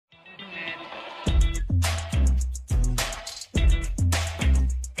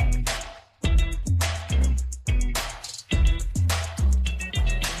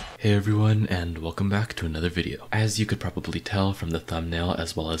Hey everyone, and welcome back to another video. As you could probably tell from the thumbnail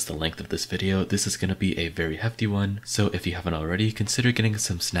as well as the length of this video, this is going to be a very hefty one, so if you haven't already, consider getting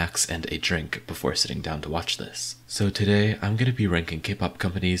some snacks and a drink before sitting down to watch this. So today, I'm going to be ranking K-pop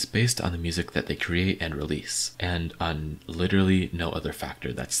companies based on the music that they create and release, and on literally no other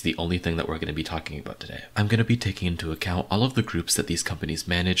factor. That's the only thing that we're going to be talking about today. I'm going to be taking into account all of the groups that these companies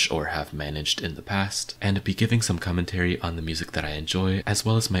manage or have managed in the past, and be giving some commentary on the music that I enjoy, as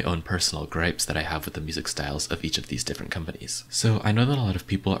well as my own personal gripes that I have with the music styles of each of these different companies. So I know that a lot of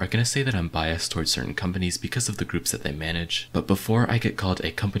people are going to say that I'm biased towards certain companies because of the groups that they manage, but before I get called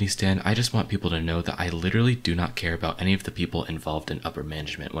a company stan, I just want people to know that I literally do not care about any of the people involved in upper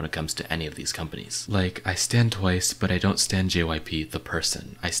management when it comes to any of these companies. Like, I stan TWICE, but I don't stan JYP the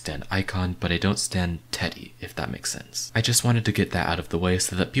person. I stan iKON, but I don't stan Teddy, if that makes sense. I just wanted to get that out of the way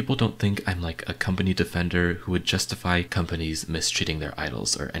so that people don't think I'm like a company defender who would justify companies mistreating their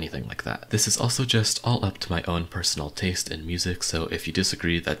idols or anything like that. This is also just all up to my own personal taste in music, so if you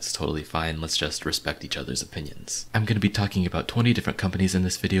disagree, that's totally fine. Let's just respect each other's opinions. I'm going to be talking about 20 different companies in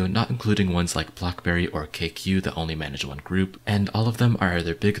this video, not including ones like Blackberry or KQ that only manage one group, and all of them are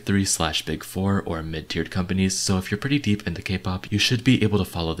either big 3/big 4 or mid-tiered companies, so if you're pretty deep into K-pop, you should be able to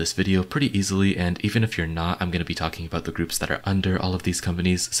follow this video pretty easily, and even if you're not, I'm going to be talking about the groups that are under all of these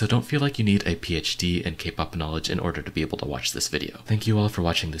companies, so don't feel like you need a PhD in K-pop knowledge in order to be able to watch this video. Thank you all for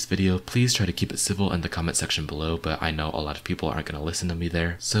watching this video. Please try to keep it civil in the comment section below, but I know a lot of people aren't going to listen to me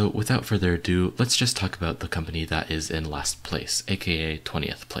there. So without further ado, let's just talk about the company that is in last place, aka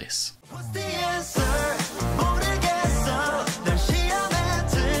 20th place. What's the answer?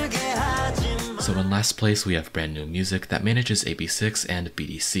 So in last place we have Brand New Music that manages AB6 and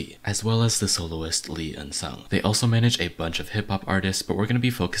BDC, as well as the soloist Lee Eun-sung. They also manage a bunch of hip-hop artists, but we're going to be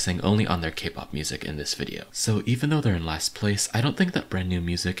focusing only on their K-pop music in this video. So even though they're in last place, I don't think that Brand New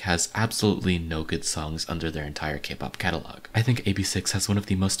Music has absolutely no good songs under their entire K-pop catalog. I think AB6 has one of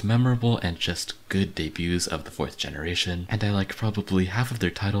the most memorable and just good debuts of the 4th generation, and I like probably half of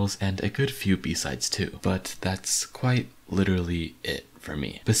their titles and a good few B-sides too. But that's quite literally it for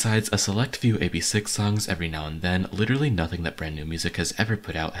me. Besides a select few AB6 songs every now and then, literally nothing that Brand New Music has ever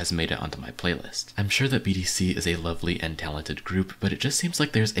put out has made it onto my playlist. I'm sure that BDC is a lovely and talented group, but it just seems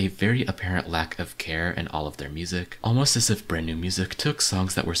like there's a very apparent lack of care in all of their music, almost as if Brand New Music took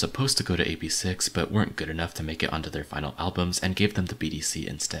songs that were supposed to go to AB6 but weren't good enough to make it onto their final albums and gave them to BDC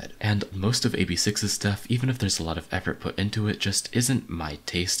instead. And most of AB6's stuff, even if there's a lot of effort put into it, just isn't my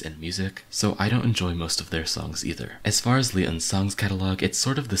taste in music, so I don't enjoy most of their songs either. As far as Lee Eun-sung's catalog, it's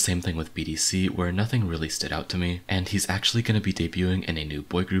sort of the same thing with BDC, where nothing really stood out to me, and he's actually going to be debuting in a new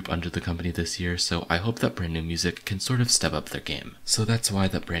boy group under the company this year, so I hope that Brand New Music can sort of step up their game. So that's why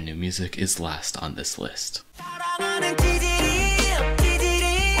that Brand New Music is last on this list.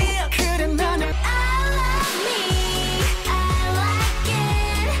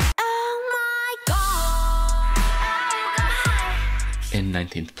 In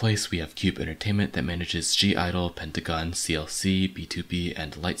 19th place, we have Cube Entertainment that manages (G)I-DLE, Pentagon, CLC, B2B,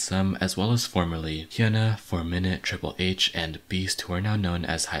 and Lightsum, as well as formerly Hyuna, 4Minute, Triple H, and Beast, who are now known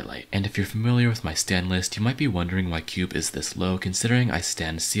as Highlight. And if you're familiar with my stan list, you might be wondering why Cube is this low, considering I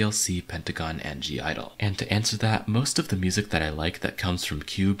stan CLC, Pentagon, and (G)I-DLE. And to answer that, most of the music that I like that comes from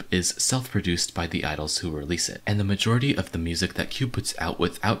Cube is self-produced by the idols who release it. And the majority of the music that Cube puts out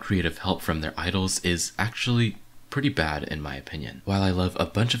without creative help from their idols is actually pretty bad in my opinion. While I love a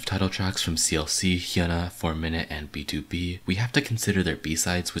bunch of title tracks from CLC, Hyuna, 4Minute, and B2B, we have to consider their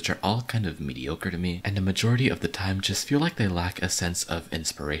B-sides, which are all kind of mediocre to me, and a majority of the time just feel like they lack a sense of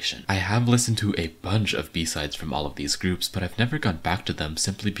inspiration. I have listened to a bunch of B-sides from all of these groups, but I've never gone back to them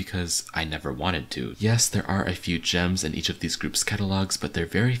simply because I never wanted to. Yes, there are a few gems in each of these groups' catalogs, but they're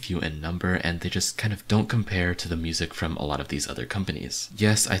very few in number, and they just kind of don't compare to the music from a lot of these other companies.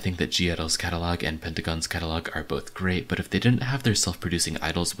 Yes, I think that (G)I-DLE's catalog and Pentagon's catalog are both great, but if they didn't have their self-producing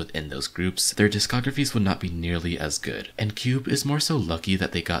idols within those groups, their discographies would not be nearly as good. And Cube is more so lucky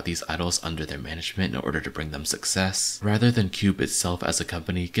that they got these idols under their management in order to bring them success, rather than Cube itself as a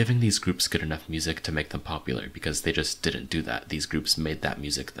company giving these groups good enough music to make them popular, because they just didn't do that. These groups made that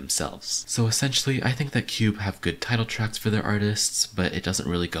music themselves. So essentially, I think that Cube have good title tracks for their artists, but it doesn't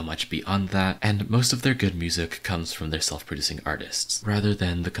really go much beyond that, and most of their good music comes from their self-producing artists, rather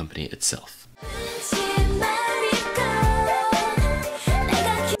than the company itself.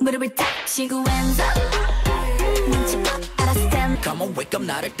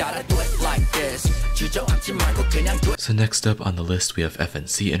 So next up on the list we have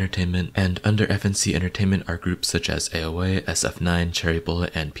FNC Entertainment, and under FNC Entertainment are groups such as I.O.I, SF9, Cherry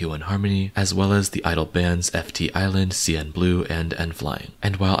Bullet, and P1 Harmony, as well as the idol bands FT Island, CN Blue, and N-Flying.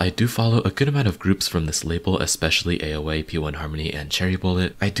 And while I do follow a good amount of groups from this label, especially I.O.I, P1 Harmony, and Cherry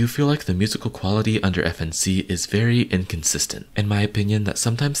Bullet, I do feel like the musical quality under FNC is very inconsistent. In my opinion, that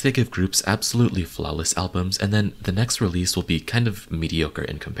sometimes they give groups absolutely flawless albums, and then the next release will be kind of mediocre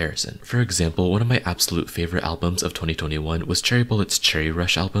in comparison. For example, one of my absolute favorite albums of 2021 was Cherry Bullet's Cherry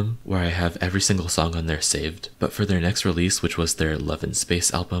Rush album, where I have every single song on there saved, but for their next release, which was their Love in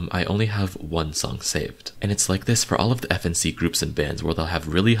Space album, I only have one song saved. And it's like this for all of the FNC groups and bands, where they'll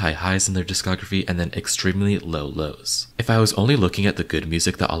have really high highs in their discography and then extremely low lows. If I was only looking at the good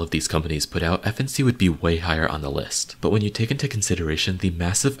music that all of these companies put out, FNC would be way higher on the list. But when you take into consideration the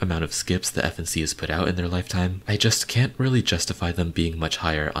massive amount of skips that FNC has put out in their lifetime, I just can't really justify them being much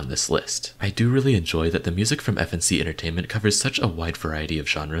higher on this list. I do really enjoy that the music from FNC Entertainment covers such a wide variety of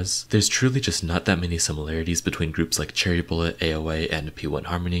genres. There's truly just not that many similarities between groups like Cherry Bullet, I.O.I, and P1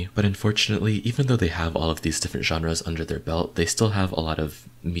 Harmony, but unfortunately, even though they have all of these different genres under their belt, they still have a lot of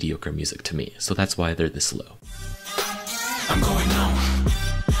mediocre music to me, so that's why they're this low. I'm going home.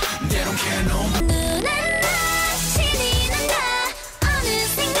 They don't care no more.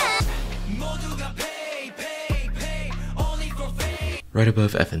 Right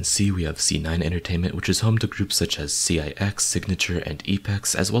above FNC, we have C9 Entertainment, which is home to groups such as CIX, Signature, and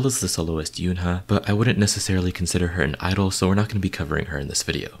EPEX, as well as the soloist Yoonha, but I wouldn't necessarily consider her an idol, so we're not going to be covering her in this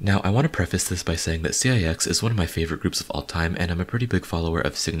video. Now, I want to preface this by saying that CIX is one of my favorite groups of all time, and I'm a pretty big follower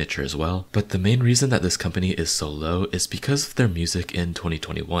of Signature as well, but the main reason that this company is so low is because of their music in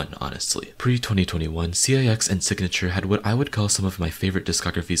 2021, honestly. Pre-2021, CIX and Signature had what I would call some of my favorite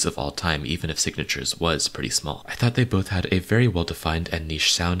discographies of all time, even if Signature's was pretty small. I thought they both had a very well-defined and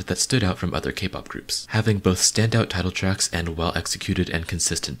niche sound that stood out from other K-pop groups, having both standout title tracks and well-executed and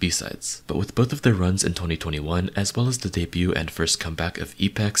consistent B-sides. But with both of their runs in 2021, as well as the debut and first comeback of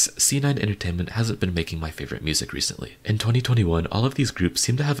EPEX, C9 Entertainment hasn't been making my favorite music recently. In 2021, all of these groups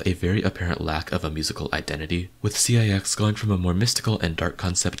seem to have a very apparent lack of a musical identity, with CIX going from a more mystical and dark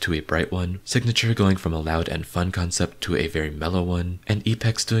concept to a bright one, Signature going from a loud and fun concept to a very mellow one, and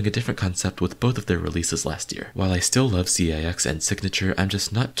EPEX doing a different concept with both of their releases last year. While I still love CIX and Signature, I'm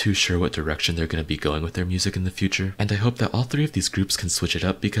just not too sure what direction they're going to be going with their music in the future, and I hope that all three of these groups can switch it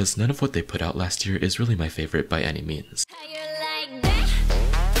up because none of what they put out last year is really my favorite by any means.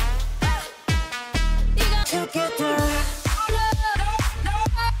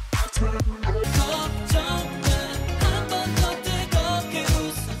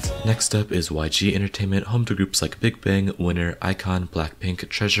 Next up is YG Entertainment, home to groups like Big Bang, Winner, iKON, Blackpink,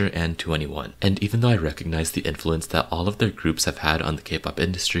 Treasure, and 2NE1. And even though I recognize the influence that all of their groups have had on the K-pop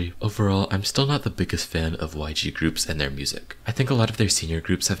industry, overall, I'm still not the biggest fan of YG groups and their music. I think a lot of their senior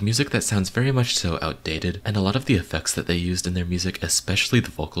groups have music that sounds very much so outdated, and a lot of the effects that they used in their music, especially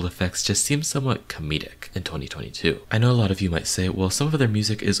the vocal effects, just seem somewhat comedic in 2022. I know a lot of you might say, well, some of their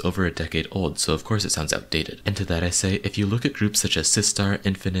music is over a decade old, so of course it sounds outdated. And to that I say, if you look at groups such as Sistar,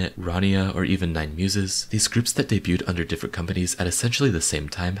 Infinite, Rania, or even Nine Muses, these groups that debuted under different companies at essentially the same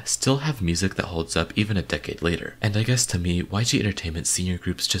time still have music that holds up even a decade later. And I guess to me, YG Entertainment's senior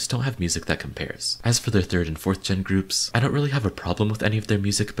groups just don't have music that compares. As for their 3rd and 4th gen groups, I don't really have a problem with any of their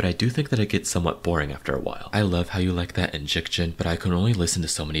music, but I do think that it gets somewhat boring after a while. I love How You Like That and Jikjin, but I can only listen to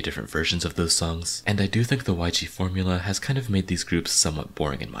so many different versions of those songs, and I do think the YG formula has kind of made these groups somewhat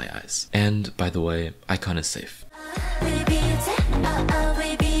boring in my eyes. And, by the way, iKON is safe.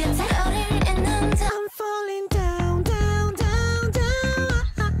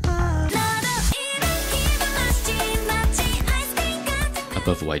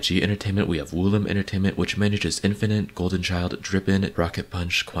 Above YG Entertainment, we have Woollim Entertainment, which manages Infinite, Golden Child, Drippin', Rocket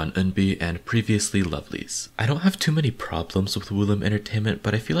Punch, Kwon Eunbi, and previously Lovelyz. I don't have too many problems with Woollim Entertainment,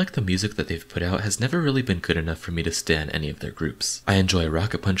 but I feel like the music that they've put out has never really been good enough for me to stan any of their groups. I enjoy a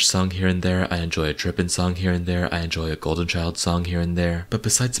Rocket Punch song here and there, I enjoy a Drippin' song here and there, I enjoy a Golden Child song here and there, but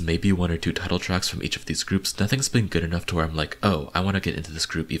besides maybe 1 or 2 title tracks from each of these groups, nothing's been good enough to where I'm like, oh, I want to get into this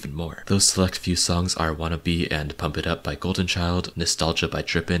group even more. Those select few songs are Wannabe and Pump It Up by Golden Child, Nostalgia by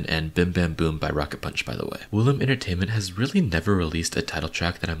Drippin', and Bim Bam Boom by Rocket Punch, by the way. Woollim Entertainment has really never released a title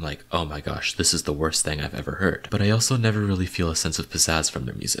track that I'm like, oh my gosh, this is the worst thing I've ever heard. But I also never really feel a sense of pizzazz from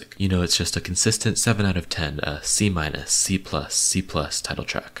their music. You know, it's just a consistent 7 out of 10, a C-, C+, C+ title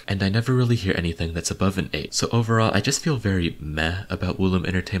track. And I never really hear anything that's above an 8. So overall, I just feel very meh about Woollim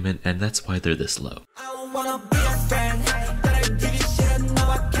Entertainment, and that's why they're this low. I wanna be a friend, but I give you shit, no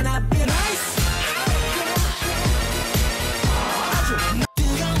I cannot be nice.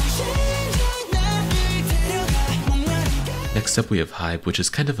 Next up we have HYBE, which is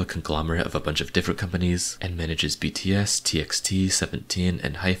kind of a conglomerate of a bunch of different companies and manages BTS, TXT, 17,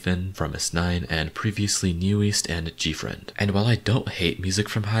 and Hyphen, from S9, and previously ONEUS and GFRIEND. And while I don't hate music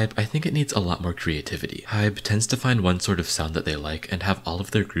from HYBE, I think it needs a lot more creativity. HYBE tends to find one sort of sound that they like and have all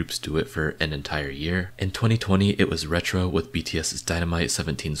of their groups do it for an entire year. In 2020 it was retro with BTS's Dynamite,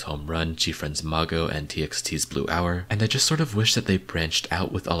 17's Home Run, GFRIEND's Mago, and TXT's Blue Hour, and I just sort of wish that they branched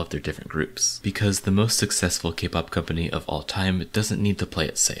out with all of their different groups, because the most successful K-pop company of all time doesn't need to play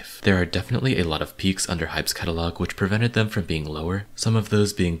it safe. There are definitely a lot of peaks under HYBE's catalog which prevented them from being lower, some of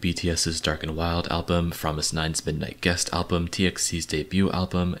those being BTS's Dark and Wild album, From S9's Midnight Guest album, TXT's debut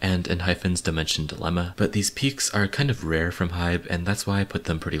album, and Enhypen's Dimension Dilemma, but these peaks are kind of rare from HYBE, and that's why I put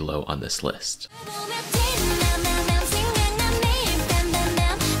them pretty low on this list.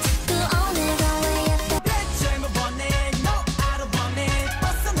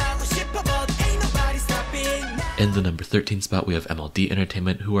 In the number 13 spot we have MLD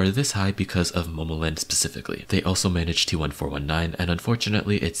Entertainment, who are this high because of Momoland specifically. They also manage T1419, and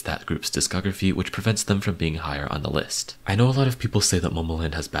unfortunately it's that group's discography which prevents them from being higher on the list. I know a lot of people say that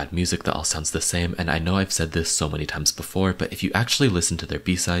Momoland has bad music that all sounds the same, and I know I've said this so many times before, but if you actually listen to their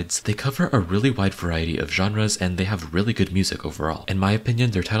B-sides, they cover a really wide variety of genres and they have really good music overall. In my opinion,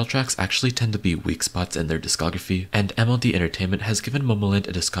 their title tracks actually tend to be weak spots in their discography, and MLD Entertainment has given Momoland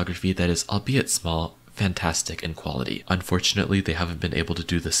a discography that is, albeit small, fantastic in quality. Unfortunately, they haven't been able to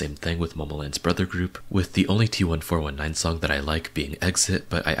do the same thing with Momoland's brother group, with the only T1419 song that I like being Exit,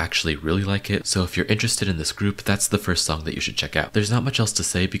 but I actually really like it, so if you're interested in this group, that's the first song that you should check out. There's not much else to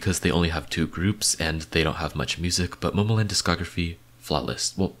say because they only have 2 groups and they don't have much music, but Momoland discography,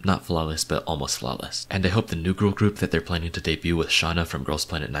 flawless. Well, not flawless, but almost flawless. And I hope the new girl group that they're planning to debut with Shauna from Girls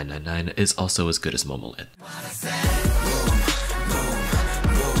Planet 999 is also as good as Momoland.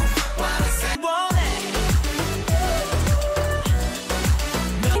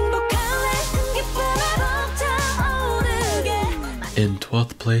 In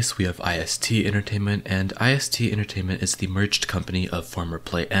 12th place, we have IST Entertainment, and IST Entertainment is the merged company of former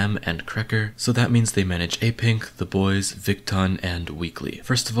Play M and Cracker, so that means they manage A-Pink, The Boys, Victon, and Weeekly.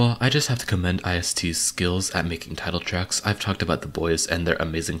 First of all, I just have to commend IST's skills at making title tracks. I've talked about The Boys and their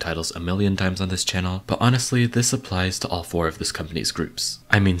amazing titles a million times on this channel, but honestly, this applies to all 4 of this company's groups.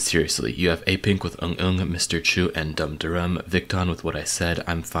 I mean seriously, you have A-Pink with Mr. Chu and Dum Durum, Victon with What I Said,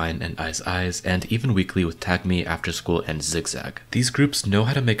 I'm Fine, and Eyes Eyes, and even Weeekly with Tag Me, After School, and Zigzag. These groups know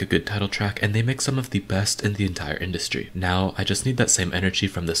how to make a good title track, and they make some of the best in the entire industry. Now, I just need that same energy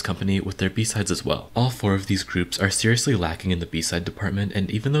from this company with their B-sides as well. All 4 of these groups are seriously lacking in the B-side department, and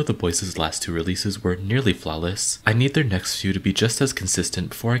even though The Boys' last 2 releases were nearly flawless, I need their next few to be just as consistent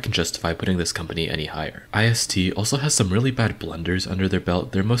before I can justify putting this company any higher. IST also has some really bad blunders under their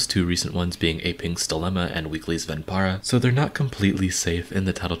belt, their most 2 recent ones being A-Pink's Dilemma and Weekly's Venpara, so they're not completely safe in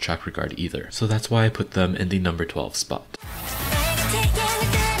the title track regard either, so that's why I put them in the number 12 spot.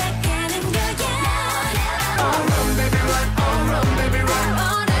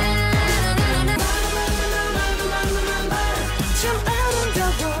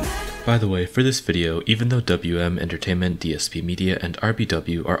 By the way, for this video, even though WM Entertainment, DSP Media, and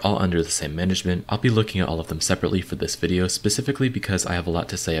RBW are all under the same management, I'll be looking at all of them separately for this video, specifically because I have a lot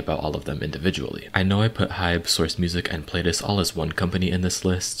to say about all of them individually. I know I put HYBE, Source Music, and Playtist all as one company in this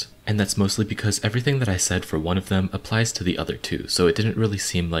list, and that's mostly because everything that I said for one of them applies to the other 2, so it didn't really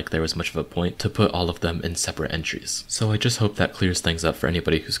seem like there was much of a point to put all of them in separate entries. So I just hope that clears things up for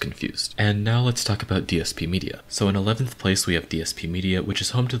anybody who's confused. And now let's talk about DSP Media. So in 11th place we have DSP Media, which is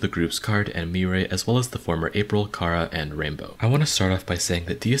home to the groups Card and Mirai, as well as the former April, Kara, and Rainbow. I want to start off by saying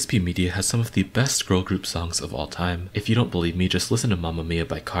that DSP Media has some of the best girl group songs of all time. If you don't believe me, just listen to Mamma Mia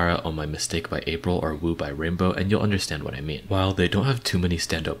by Kara, Oh My Mistake by April, or Woo by Rainbow, and you'll understand what I mean. While they don't have too many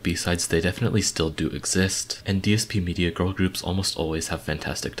standout B-sides, they definitely still do exist, and DSP Media girl groups almost always have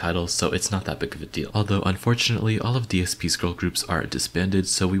fantastic titles, so it's not that big of a deal. Although unfortunately, all of DSP's girl groups are disbanded,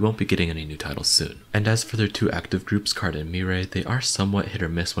 so we won't be getting any new titles soon. And as for their 2 active groups, Card and Mirai, they are somewhat hit or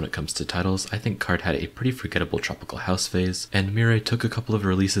miss when it comes to titles. I think Card had a pretty forgettable tropical house phase, and Mirai took a couple of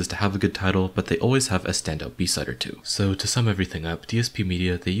releases to have a good title, but they always have a standout B-side or 2. So to sum everything up, DSP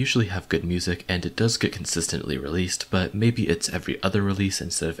Media, they usually have good music, and it does get consistently released, but maybe it's every other release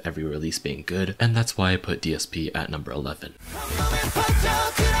instead of every release being good, and that's why I put DSP at number 11.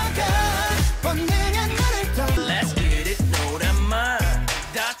 Let's get it, know that man,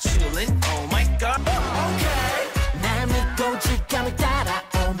 that chillin', oh my god. Okay.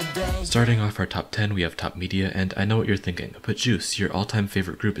 Starting off our top 10, we have Top Media, and I know what you're thinking, but Juice, your all-time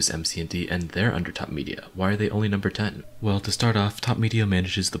favorite group is MCND, and they're under Top Media. Why are they only number 10? Well, to start off, Top Media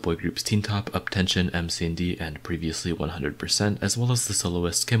manages the boy groups Teen Top, Uptension, MCND, and previously 100%, as well as the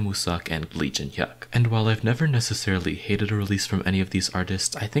soloists Kim Woo-seok and Lee Jin-hyuk. And while I've never necessarily hated a release from any of these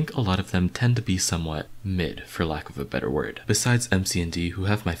artists, I think a lot of them tend to be somewhat mid, for lack of a better word. Besides MCND, who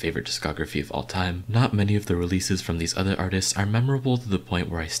have my favorite discography of all time, not many of the releases from these other artists are memorable to the point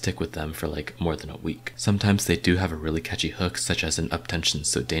where I stick with them for like more than a week. Sometimes they do have a really catchy hook, such as in Uptension's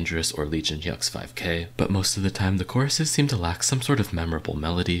So Dangerous or Lee Jin-hyuk's 5K, but most of the time the choruses seem to lack some sort of memorable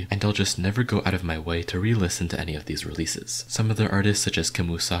melody, and I'll just never go out of my way to re-listen to any of these releases. Some other artists such as Kim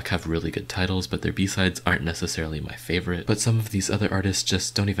Woo-seok have really good titles, but their B-sides aren't necessarily my favorite, but some of these other artists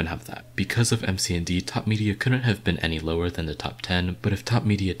just don't even have that. Because of MCND, Top Media couldn't have been any lower than the top 10, but if Top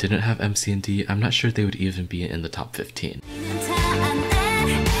Media didn't have MCND, I'm not sure they would even be in the top 15.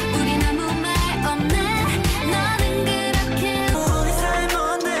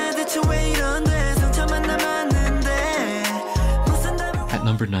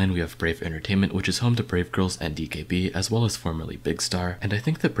 Number 9, we have Brave Entertainment, which is home to Brave Girls and DKB, as well as formerly Big Star, and I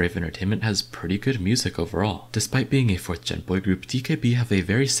think that Brave Entertainment has pretty good music overall. Despite being a 4th gen boy group, DKB have a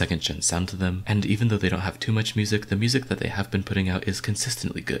very 2nd gen sound to them, and even though they don't have too much music, the music that they have been putting out is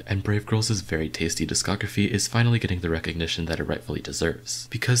consistently good, and Brave Girls' very tasty discography is finally getting the recognition that it rightfully deserves.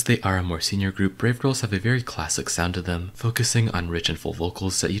 Because they are a more senior group, Brave Girls have a very classic sound to them, focusing on rich and full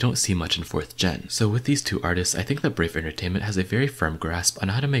vocals that you don't see much in 4th gen. So with these two artists, I think that Brave Entertainment has a very firm grasp on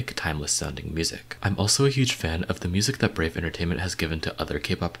how to make timeless sounding music. I'm also a huge fan of the music that Brave Entertainment has given to other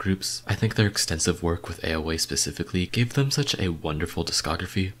K-pop groups. I think their extensive work with I.O.I specifically gave them such a wonderful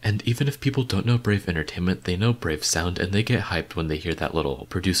discography, and even if people don't know Brave Entertainment, they know Brave sound and they get hyped when they hear that little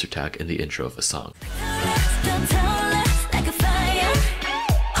producer tag in the intro of a song.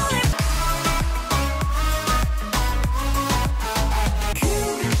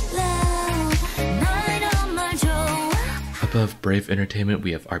 Above Brave Entertainment,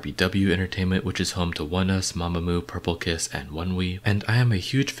 we have RBW Entertainment, which is home to ONEUS, Mamamoo, Purple Kiss, and ONEWE, and I am a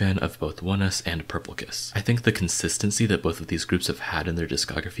huge fan of both ONEUS and Purple Kiss. I think the consistency that both of these groups have had in their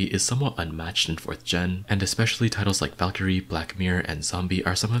discography is somewhat unmatched in 4th gen, and especially titles like Valkyrie, Black Mirror, and Zombie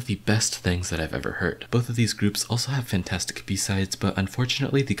are some of the best things that I've ever heard. Both of these groups also have fantastic B-sides, but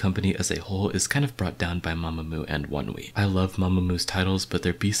unfortunately the company as a whole is kind of brought down by Mamamoo and ONEWE. I love Mamamoo's titles, but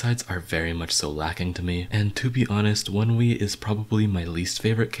their B-sides are very much so lacking to me, and to be honest, ONEWE is probably my least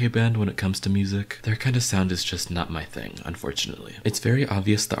favorite K-band when it comes to music. Their kind of sound is just not my thing, unfortunately. It's very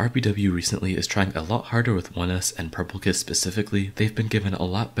obvious that RBW recently is trying a lot harder with ONEUS and Purple Kiss specifically. They've been given a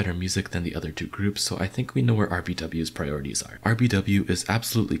lot better music than the other two groups, so I think we know where RBW's priorities are. RBW is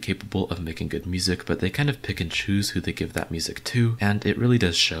absolutely capable of making good music, but they kind of pick and choose who they give that music to, and it really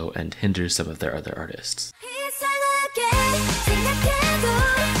does show and hinders some of their other artists.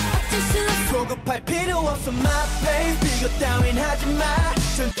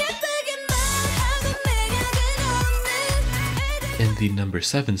 In the number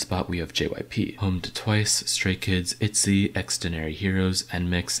 7 spot, we have JYP, home to Twice, Stray Kids, ITZY, Extraordinary Heroes,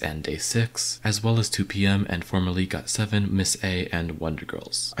 NMIXX, and Day 6, as well as 2PM and formerly GOT7, Miss A, and Wonder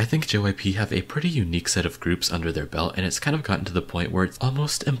Girls. I think JYP have a pretty unique set of groups under their belt, and it's kind of gotten to the point where it's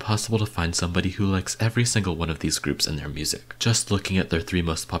almost impossible to find somebody who likes every single one of these groups in their music. Just looking at their 3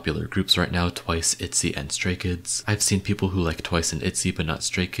 most popular groups right now, Twice, ITZY, and Stray Kids, I've seen people who like Twice and ITZY but not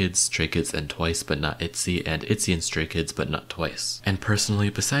Stray Kids and Twice but not ITZY, and ITZY and Stray Kids but not Twice. And personally,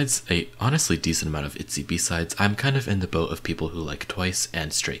 besides a honestly decent amount of ITZY B-sides, I'm kind of in the boat of people who like Twice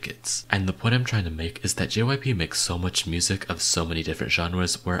and Stray Kids. And the point I'm trying to make is that JYP makes so much music of so many different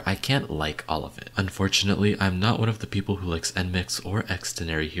genres where I can't like all of it. Unfortunately, I'm not one of the people who likes NMIXX or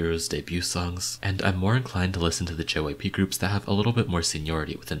Extraordinary Heroes debut songs, and I'm more inclined to listen to the JYP groups that have a little bit more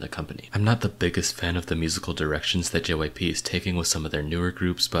seniority within the company. I'm not the biggest fan of the musical directions that JYP is taking with some of their newer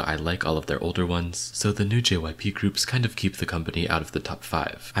groups, but I like all of their older ones, so the new JYP groups kind of keep the company out of the top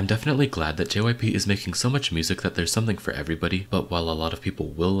 5. I'm definitely glad that JYP is making so much music that there's something for everybody, but while a lot of people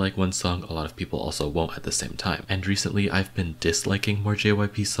will like one song, a lot of people also won't at the same time. And recently I've been disliking more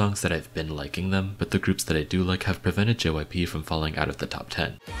JYP songs than I've been liking them, but the groups that I do like have prevented JYP from falling out of the top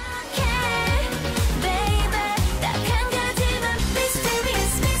 10.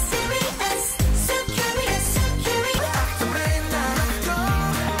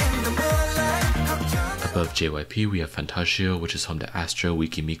 Above JYP, we have Fantagio, which is home to Astro,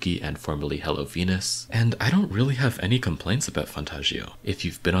 Wiki and formerly Hello Venus. And I don't really have any complaints about Fantagio. If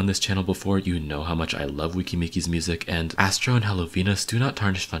you've been on this channel before, you know how much I love Wiki's music, and Astro and Hello Venus do not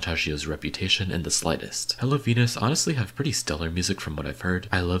tarnish Fantagio's reputation in the slightest. Hello Venus honestly have pretty stellar music from what I've heard.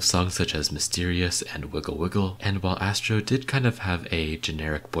 I love songs such as Mysterious and Wiggle Wiggle, and while Astro did kind of have a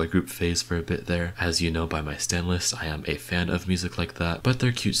generic boy group phase for a bit there, as you know by my stan list, I am a fan of music like that, but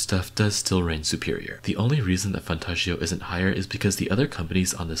their cute stuff does still reign superior. The only reason that Fantagio isn't higher is because the other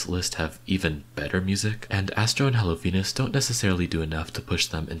companies on this list have even better music, and Astro and Hello Venus don't necessarily do enough to push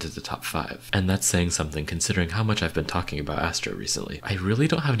them into the top 5. And that's saying something considering how much I've been talking about Astro recently. I really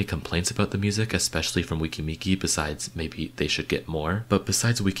don't have any complaints about the music, especially from Wiki, besides maybe they should get more, but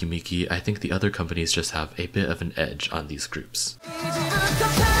besides Wiki, I think the other companies just have a bit of an edge on these groups.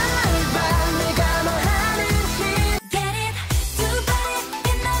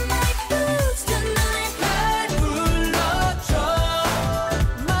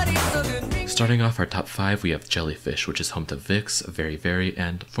 Starting off our top 5, we have Jellyfish, which is home to VIVIZ, Verivery,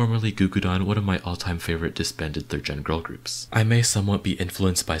 and formerly Gugudan, one of my all-time favorite disbanded third-gen girl groups. I may somewhat be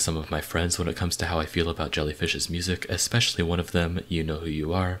influenced by some of my friends when it comes to how I feel about Jellyfish's music, especially one of them, You Know Who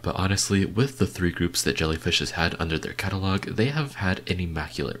You Are, but honestly, with the 3 groups that Jellyfish has had under their catalog, they have had an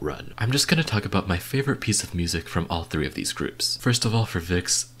immaculate run. I'm just gonna talk about my favorite piece of music from all 3 of these groups. First of all, for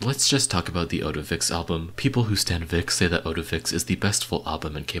VIVIZ, let's just talk about the I-dle Vixx album. People who stan VIVIZ say that I-dle Vixx is the best full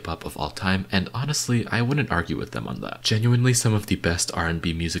album in K-pop of all time, and honestly, I wouldn't argue with them on that. Genuinely some of the best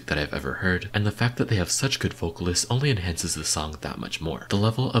R&B music that I've ever heard, and the fact that they have such good vocalists only enhances the song that much more. The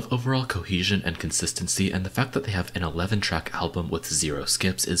level of overall cohesion and consistency, and the fact that they have an 11-track album with 0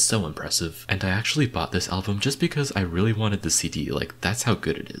 skips is so impressive. And I actually bought this album just because I really wanted the CD, like that's how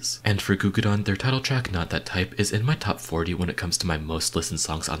good it is. And for Gugudan, their title track, Not That Type, is in my top 40 when it comes to my most listened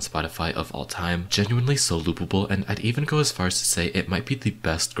songs on Spotify of all time. Genuinely so loopable, and I'd even go as far as to say it might be the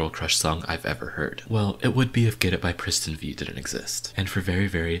best girl crush song I've ever heard. Well, it would be if Get It by Pristin V didn't exist. And for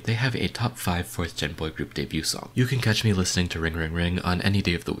Verivery, they have a top 5 4th-gen boy group debut song. You can catch me listening to Ring Ring Ring on any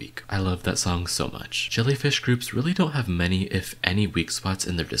day of the week. I love that song so much. Jellyfish groups really don't have many, if any, weak spots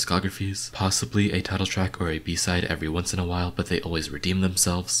in their discographies. Possibly a title track or a B-side every once in a while, but they always redeem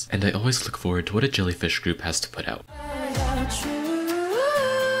themselves. And I always look forward to what a Jellyfish group has to put out.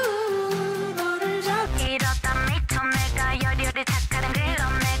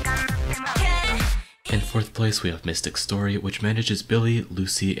 In 4th place, we have Mystic Story, which manages Billlie,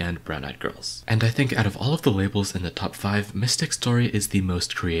 Lucy, and Brown Eyed Girls. And I think out of all of the labels in the top 5, Mystic Story is the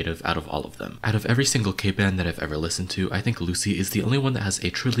most creative out of all of them. Out of every single K-band that I've ever listened to, I think Lucy is the only one that has a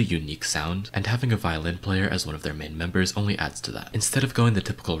truly unique sound, and having a violin player as one of their main members only adds to that. Instead of going the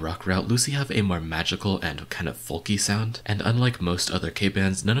typical rock route, Lucy have a more magical and kind of folky sound, and unlike most other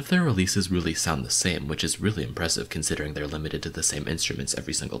K-bands, none of their releases really sound the same, which is really impressive considering they're limited to the same instruments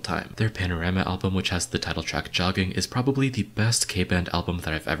every single time. Their Panorama album, which has the title track Jogging, is probably the best K-band album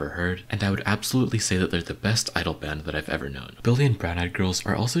that I've ever heard, and I would absolutely say that they're the best idol band that I've ever known. Billlie and Brown Eyed Girls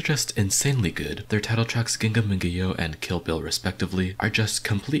are also just insanely good. Their title tracks Ginga Minga Yo and Kill Bill respectively are just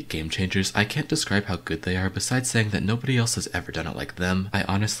complete game changers. I can't describe how good they are besides saying that nobody else has ever done it like them. I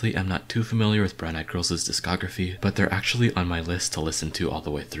honestly am not too familiar with Brown Eyed Girls' discography, but they're actually on my list to listen to all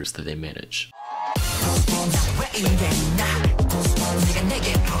the way through so that they manage.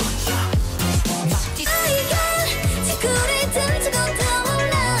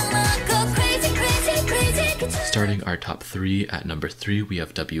 Starting our top 3, at number 3 we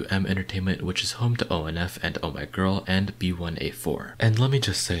have WM Entertainment, which is home to ONF and Oh My Girl and B1A4. And let me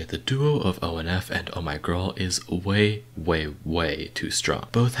just say, the duo of ONF and Oh My Girl is way too strong.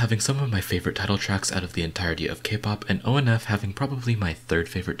 Both having some of my favorite title tracks out of the entirety of K-pop, and ONF having probably my 3rd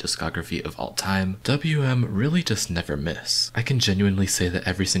favorite discography of all time. WM really just never miss. I can genuinely say that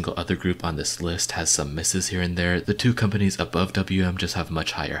every single other group on this list has some misses here and there. The 2 companies above WM just have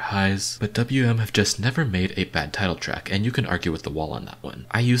much higher highs, but WM have just never made a bad title track, and you can argue with the wall on that one.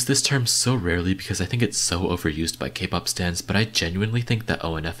 I use this term so rarely because I think it's so overused by K-pop stans, but I genuinely think that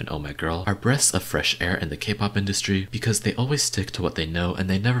ONF and Oh My Girl are breaths of fresh air in the K-pop industry because they always stick to what they know and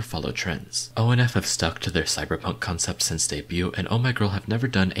they never follow trends. ONF have stuck to their cyberpunk concept since debut, and Oh My Girl have never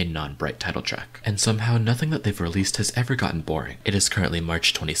done a non-bright title track. And somehow nothing that they've released has ever gotten boring. It is currently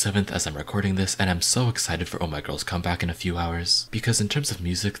March 27th as I'm recording this, and I'm so excited for Oh My Girl's comeback in a few hours, because in terms of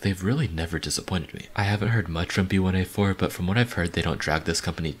music, they've really never disappointed me. I haven't heard much from B1A4, but from what I've heard, they don't drag this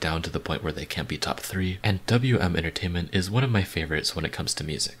company down to the point where they can't be top 3, and WM Entertainment is one of my favorites when it comes to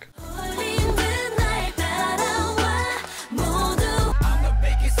music.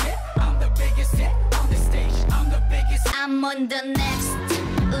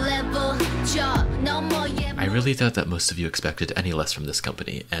 I really doubt that most of you expected any less from this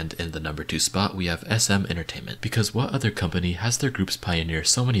company, and in the number 2 spot we have SM Entertainment, because what other company has their groups pioneer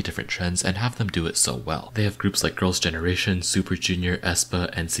so many different trends and have them do it so well? They have groups like Girls' Generation, Super Junior,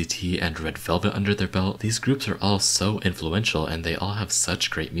 Aespa, NCT, and Red Velvet under their belt. These groups are all so influential and they all have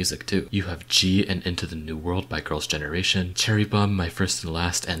such great music too. You have G and Into the New World by Girls' Generation, Cherry Bomb, My First and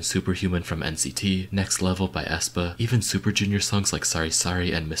Last, and Superhuman from NCT, Next Level by Aespa. Even Super Junior songs like Sorry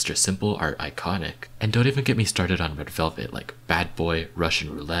Sorry and Mr. Simple are iconic. And don't even get me started on Red Velvet, like Bad Boy,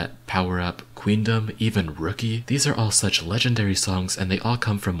 Russian Roulette, Power Up, Queendom, even Rookie. These are all such legendary songs and they all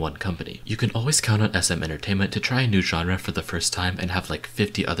come from one company. You can always count on SM Entertainment to try a new genre for the first time and have like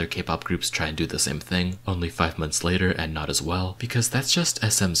 50 other K-pop groups try and do the same thing, only 5 months later and not as well, because that's just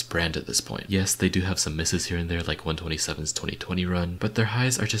SM's brand at this point. Yes, they do have some misses here and there like 127's 2020 run, but their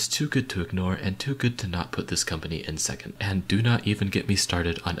highs are just too good to ignore and too good to not put this company in second. And do not even get me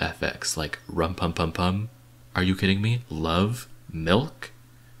started on FX, like Rum Pum Pum Pum. Are you kidding me? Love? Milk?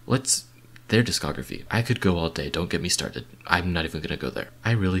 Their discography. I could go all day, don't get me started. I'm not even gonna go there.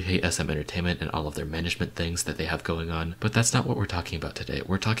 I really hate SM Entertainment and all of their management things that they have going on, but that's not what we're talking about today.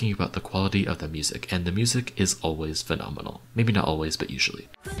 We're talking about the quality of the music, and the music is always phenomenal. Maybe not always, but usually.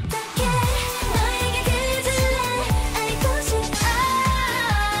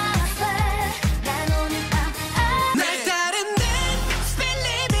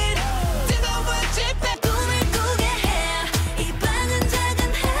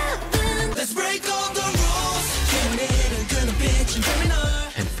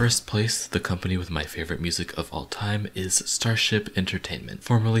 First place, the company with my favorite music of all time is Starship Entertainment,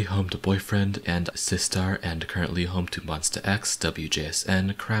 formerly home to Boyfriend and Sistar and currently home to Monsta X,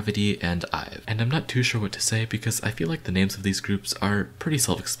 WJSN, Cravity, and I.V. And I'm not too sure what to say because I feel like the names of these groups are pretty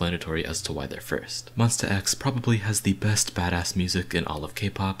self-explanatory as to why they're first. Monsta X probably has the best badass music in all of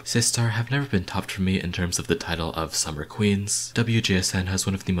K-pop. Sistar have never been topped for me in terms of the title of Summer Queens. WJSN has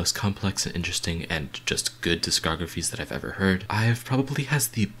one of the most complex and interesting and just good discographies that I've ever heard. I.V probably has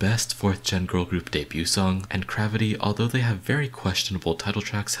the best 4th gen girl group debut song, and Cravity, although they have very questionable title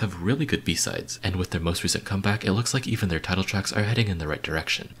tracks, have really good B-sides, and with their most recent comeback it looks like even their title tracks are heading in the right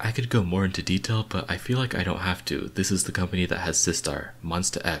direction. I could go more into detail, but I feel like I don't have to. This is the company that has Sistar,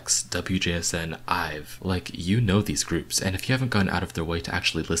 Monsta X, WJSN, I.V. Like, you know these groups, and if you haven't gone out of their way to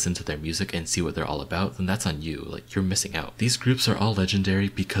actually listen to their music and see what they're all about, then that's on you. Like, you're missing out. These groups are all legendary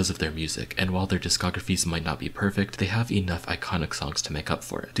because of their music, and while their discographies might not be perfect, they have enough iconic songs to make up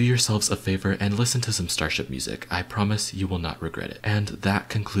for it. Do yourselves a favor and listen to some Starship music. I promise you will not regret it. And that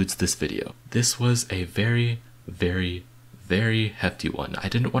concludes this video. This was a very hefty one. I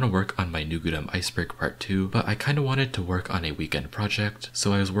didn't want to work on my Nugudum Iceberg Part 2, but I kind of wanted to work on a weekend project,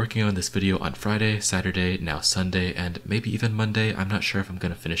 so I was working on this video on Friday, Saturday, now Sunday, and maybe even Monday. I'm not sure if I'm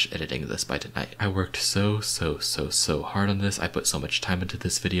gonna finish editing this by tonight. I worked so hard on this. I put so much time into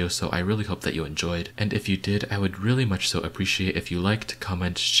this video, so I really hope that you enjoyed, and if you did, I would really much so appreciate if you liked,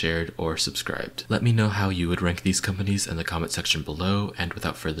 comment, shared, or subscribed. Let me know how you would rank these companies in the comment section below, and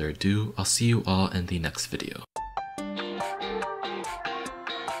without further ado, I'll see you all in the next video.